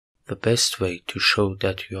The best way to show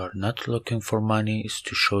that you are not looking for money is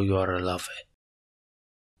to show you are alive.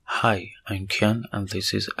 Hi, I'm Kian and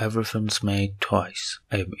this is Every Film's Made Twice.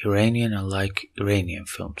 I am Iranian and like Iranian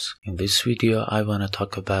films. In this video I wanna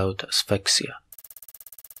talk about Asphyxia.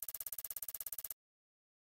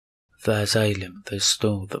 The asylum, the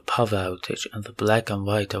stone, the power outage, and the black and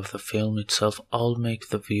white of the film itself all make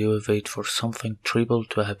the viewer wait for something terrible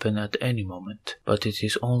to happen at any moment. But it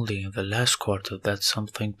is only in the last quarter that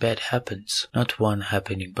something bad happens. Not one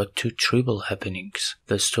happening, but two terrible happenings.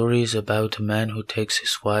 The story is about a man who takes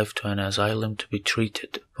his wife to an asylum to be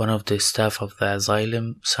treated. One of the staff of the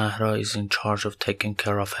asylum, Sahra, is in charge of taking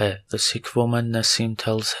care of her. The sick woman, Nasim,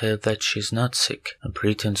 tells her that she is not sick and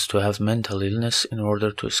pretends to have mental illness in order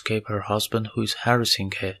to escape her husband who is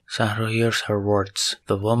harassing her. Sahra hears her words.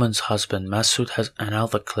 The woman's husband, Masoud, has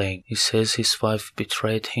another claim. He says his wife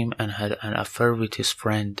betrayed him and had an affair with his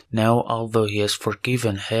friend. Now, although he has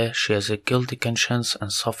forgiven her, she has a guilty conscience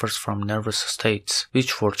and suffers from nervous states.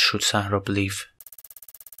 Which word should Sahra believe?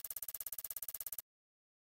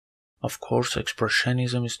 Of course,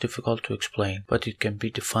 Expressionism is difficult to explain, but it can be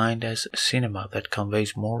defined as a cinema that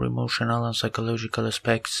conveys more emotional and psychological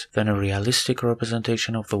aspects than a realistic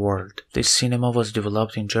representation of the world. This cinema was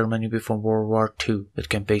developed in Germany before World War II. It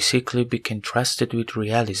can basically be contrasted with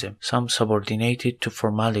realism, some subordinate it to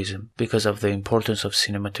formalism, because of the importance of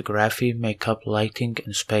cinematography, makeup, lighting,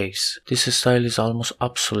 and space. This style is almost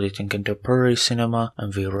obsolete in contemporary cinema,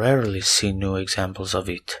 and we rarely see new examples of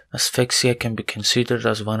it. Asphyxia can be considered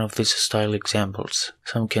as one of these style examples.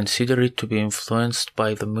 Some consider it to be influenced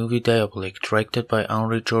by the movie Diabolique, directed by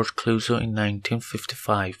Henri Georges Clouzot in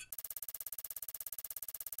 1955.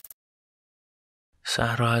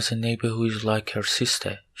 Sahra has a neighbor who is like her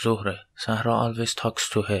sister, Zohre. Sahra always talks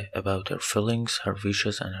to her about her feelings, her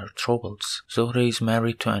wishes, and her troubles. Zohre is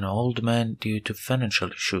married to an old man due to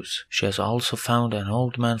financial issues. She has also found an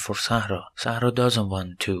old man for Sahra. Sahra doesn't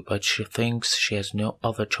want to, but she thinks she has no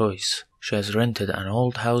other choice. She has rented an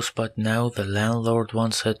old house, but now the landlord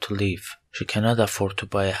wants her to leave. She cannot afford to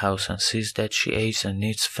buy a house and sees that she ages and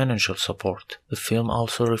needs financial support. The film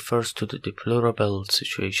also refers to the deplorable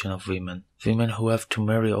situation of women. Women who have to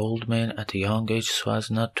marry old men at a young age so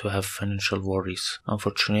as not to have financial worries.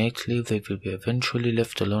 Unfortunately, they will be eventually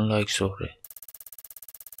left alone like Zohre.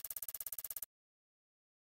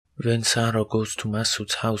 When Sahra goes to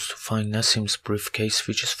Masoud's house to find Nasim's briefcase,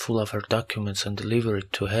 which is full of her documents, and deliver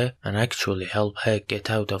it to her and actually help her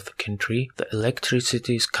get out of the country, the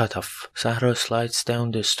electricity is cut off. Sahra slides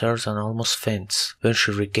down the stairs and almost faints. When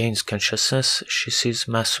she regains consciousness, she sees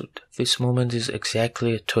Masoud. This moment is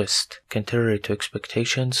exactly a twist. Contrary to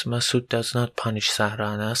expectations, Masoud does not punish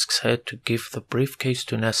Sahra and asks her to give the briefcase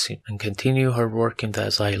to Nasim and continue her work in the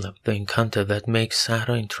asylum. The encounter that makes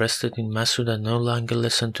Sahra interested in Masoud and no longer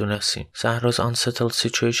listen to Nasim. Sahra's unsettled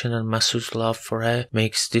situation and Masoud's love for her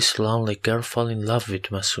makes this lonely girl fall in love with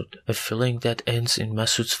Masoud, a feeling that ends in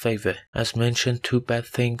Masoud's favor. As mentioned, two bad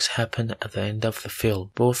things happen at the end of the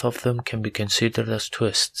film. Both of them can be considered as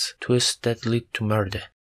twists that lead to murder.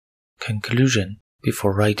 Conclusion: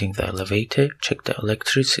 before riding the elevator, check the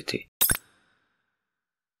electricity.